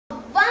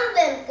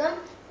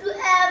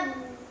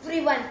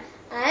everyone.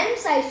 I am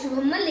Sai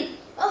Subham Mallick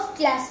of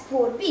class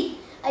 4B.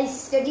 I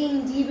study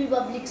in DB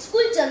Public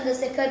School,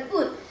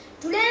 Chandrasekharpur.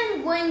 Today I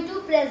am going to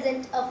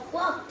present a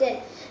folk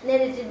tale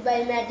narrated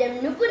by Madam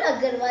Nupur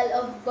Agarwal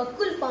of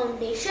Bakul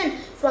Foundation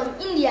from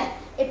India.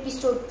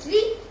 Episode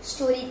 3,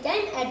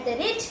 Storytime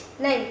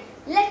 @9.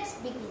 Let's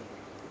begin.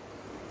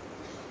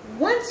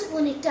 Once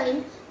upon a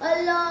time,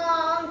 a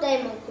long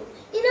time ago,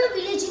 in a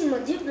village in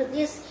Madhya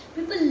Pradesh,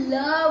 people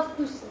loved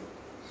to sing.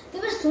 They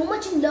were so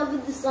much in love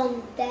with the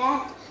song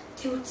that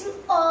they would sing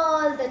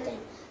all the time.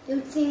 They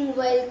would sing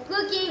while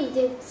cooking,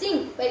 they would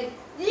sing while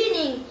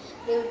cleaning,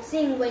 they would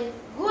sing while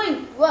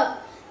going to work.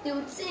 They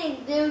would sing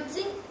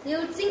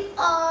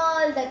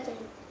all the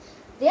time.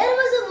 There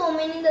was a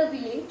woman in the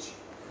village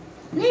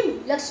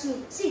named Lakshmi.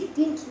 She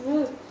didn't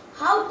know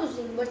how to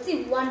sing, but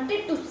she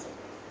wanted to sing.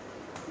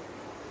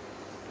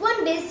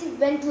 One day she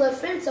went to her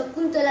friend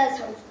Sakuntala's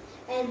house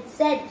and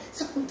said,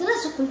 Sakuntala,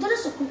 Sakuntala,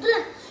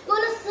 Sakuntala, you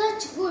are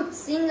such good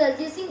singers,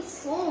 you sing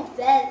so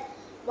well.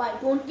 Why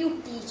don't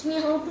you teach me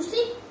how to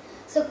sing?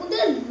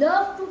 Sakuntala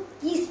loved to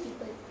tease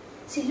people.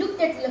 She looked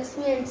at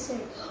Lakshmi and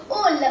said,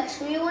 Oh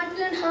Lakshmi, you want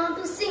to learn how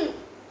to sing?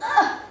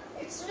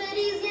 It's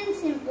very easy and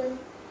simple.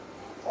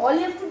 All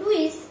you have to do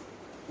is,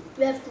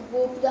 you have to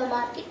go to the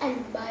market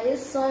and buy a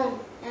song.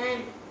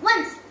 And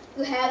once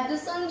you have the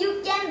song,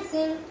 you can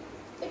sing.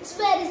 It's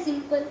very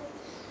simple.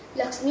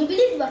 Lakshmi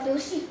believed whatever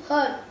she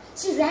heard.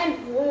 She ran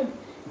home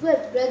to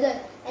her brother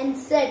and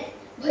said,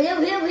 Bhaiya,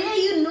 Bhaiya, Bhaiya,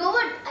 you know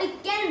what? I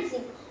can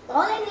sing.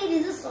 All I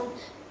need is a song.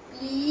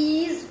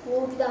 Please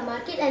go to the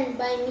market and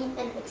buy me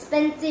an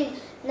expensive,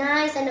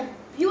 nice and a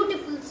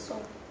beautiful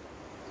song.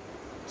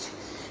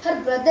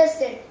 Her brother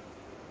said,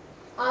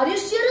 Are you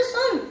sure a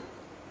song?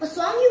 A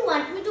song you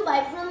want me to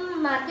buy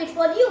from market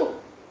for you?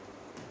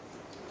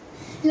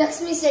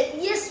 Lakshmi said,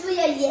 Yes,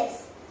 Bhaiya,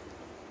 yes.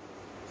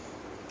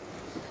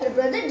 Her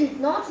brother did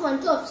not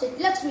want to upset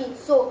Lakshmi,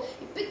 so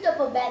he picked up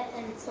a bag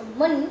and some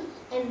money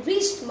and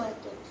reached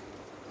market.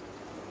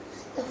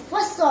 The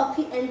first shop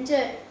he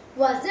entered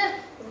was a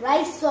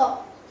rice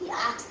shop. He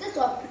asked the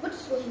shopkeeper to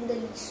show him the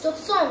list of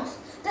songs.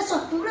 The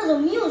shopkeeper was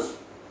amused.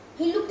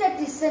 He looked at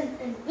his son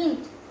and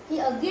winked. He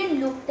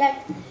again looked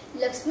at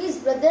Lakshmi's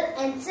brother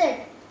and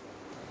said,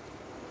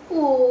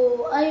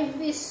 Oh, I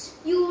wish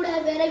you would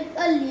have arrived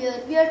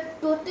earlier. We are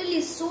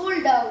totally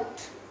sold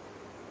out.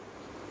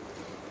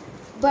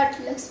 But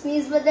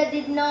Lakshmi's brother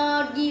did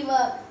not give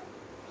up.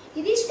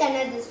 He reached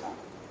another shop.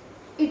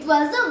 It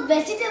was a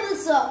vegetable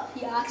shop.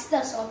 He asked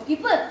the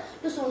shopkeeper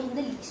to show him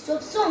the list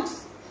of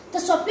songs. The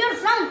shopkeeper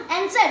frowned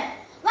and said,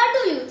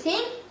 What do you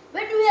think?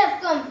 Where do you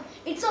have come?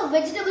 It's a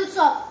vegetable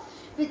shop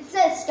which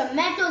sells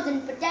tomatoes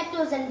and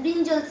potatoes and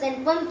brinjals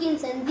and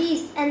pumpkins and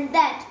this and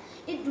that.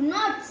 It do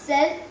not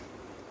sell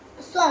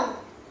a song.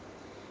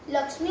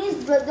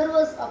 Lakshmi's brother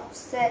was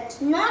upset,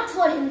 not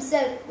for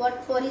himself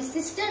but for his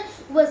sister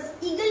who was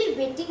eagerly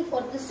waiting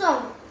for the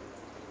song.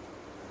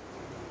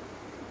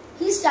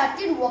 He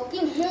started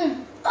walking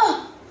home.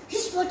 He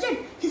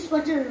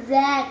spotted a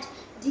rat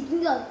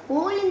digging a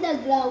hole in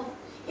the ground.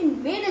 It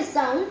made a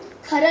sound,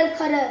 kharar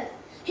kharar.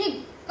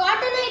 He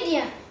got an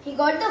idea. He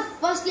got the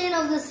first line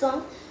of the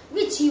song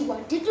which he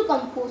wanted to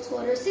compose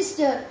for her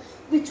sister,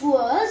 which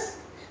was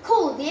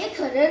Khode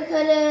kharar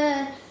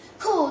kharar,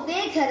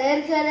 Khode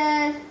kharar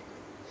kharar.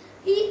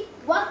 He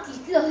walked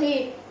little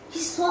ahead. He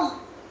saw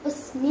a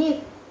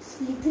snake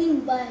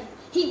slithering by.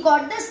 He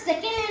got the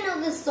second line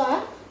of the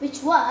song,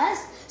 which was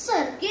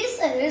Sarke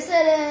Sarar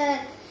Sarar,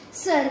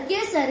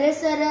 Sarke Sarar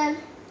Sarar.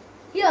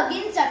 He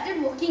again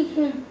started walking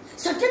home.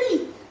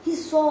 Suddenly, he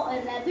saw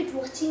a rabbit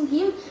watching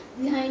him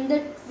behind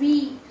the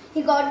tree.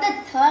 He got the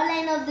third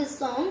line of the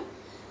song,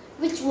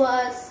 which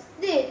was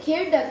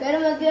Dekhe Dagar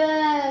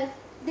Magar,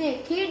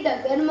 Dekhe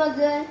Dagar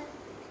Magar.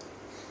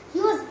 He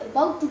was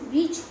about to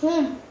reach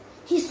home.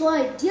 He saw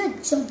a deer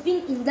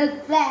jumping in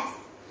the grass.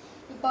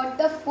 He got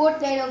the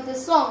fourth line of the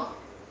song,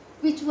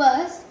 which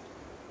was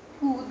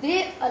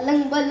Kude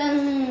alang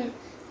balang,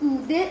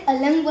 Kude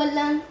alang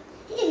balang.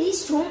 He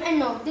reached home and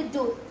knocked the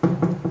door.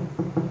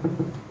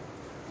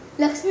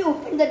 Lakshmi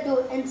opened the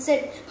door and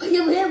said,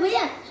 Bhaiya, Bhaiya,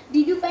 Bhaiya,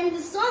 did you find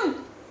the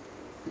song?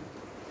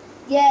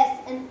 Yes,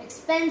 an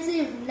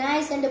expensive,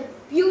 nice and a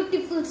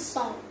beautiful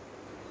song.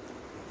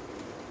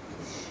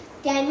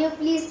 Can you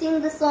please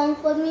sing the song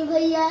for me,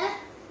 Bhaiya?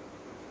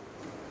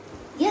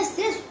 Yes,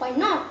 why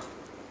not?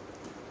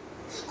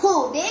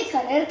 Khode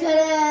kharar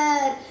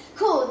kharar,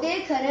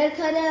 Khode kharar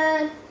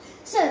kharar,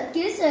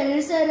 Sarke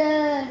sarar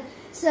sarar,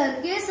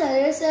 Sarke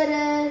sarar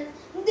sarar,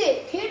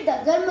 Dekhe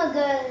dagar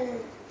magar,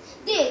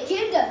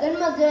 Dekhe dagar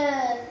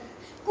magar,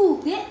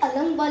 Kude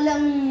alang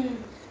balang,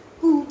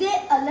 Kude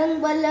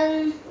alang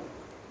balang.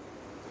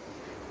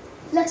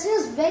 Lakshmi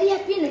was very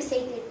happy and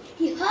excited.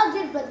 He hugged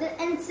her brother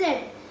and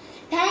said,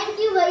 Thank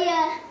you,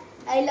 Bhaiya.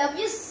 I love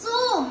you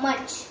so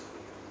much.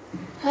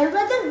 Her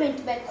brother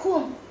went back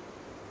home.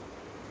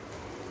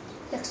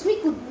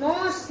 Lakshmi could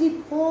not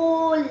sleep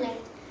all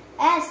night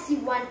as she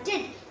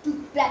wanted to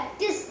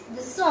practice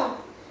the song.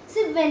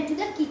 She went to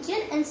the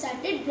kitchen and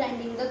started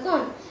grinding the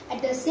corn.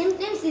 At the same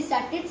time, she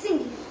started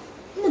singing.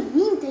 In the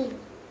meantime,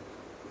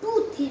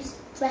 Two thieves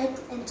tried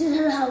to enter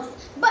her house,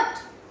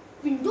 but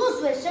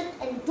windows were shut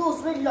and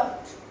doors were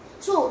locked.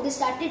 So they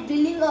started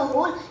drilling a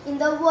hole in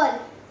the wall.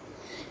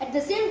 At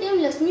the same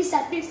time, Lakshmi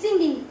started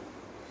singing,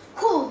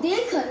 "Kho de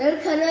kharar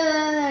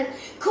kharar,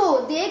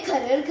 kho de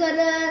kharar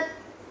kharar."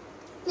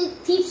 The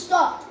thief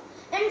stopped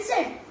and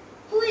said,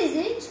 "Who is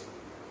it?"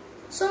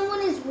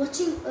 "Someone is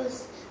watching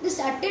us." They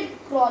started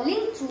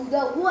crawling through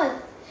the wall.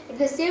 At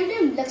the same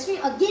time, Lakshmi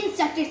again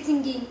started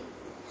singing,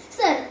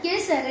 "Sar ke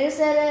sarar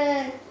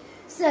sarar,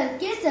 sar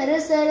ke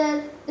sarar sarar."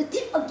 The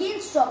thief again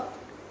stopped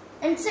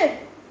and said,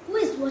 "Who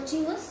is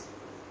watching us?"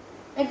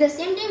 At the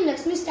same time,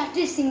 Lakshmi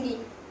started singing,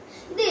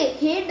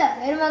 "Dekhe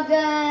dagar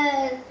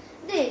magar,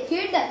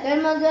 dekhe dagar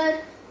magar."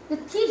 The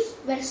thieves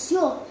were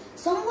sure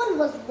someone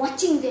was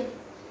watching them.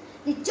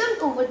 They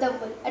jumped over the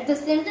wall. At the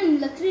same time,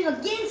 Lakshmi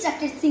again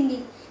started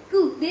singing,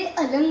 "Kude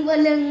alang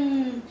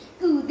balang,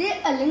 kude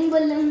alang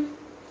balang."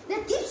 The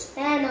thieves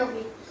ran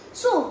away.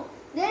 So,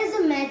 there is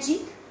a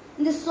magic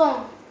in the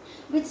song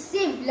which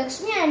saved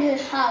Lakshmi and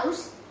her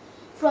house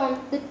from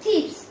the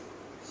thieves.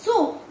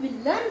 So, we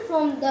learn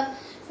from the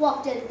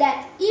folktale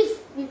that if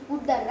we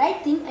put the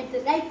right thing at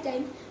the right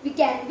time, we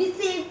can be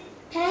saved.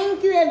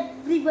 Thank you,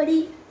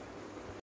 everybody.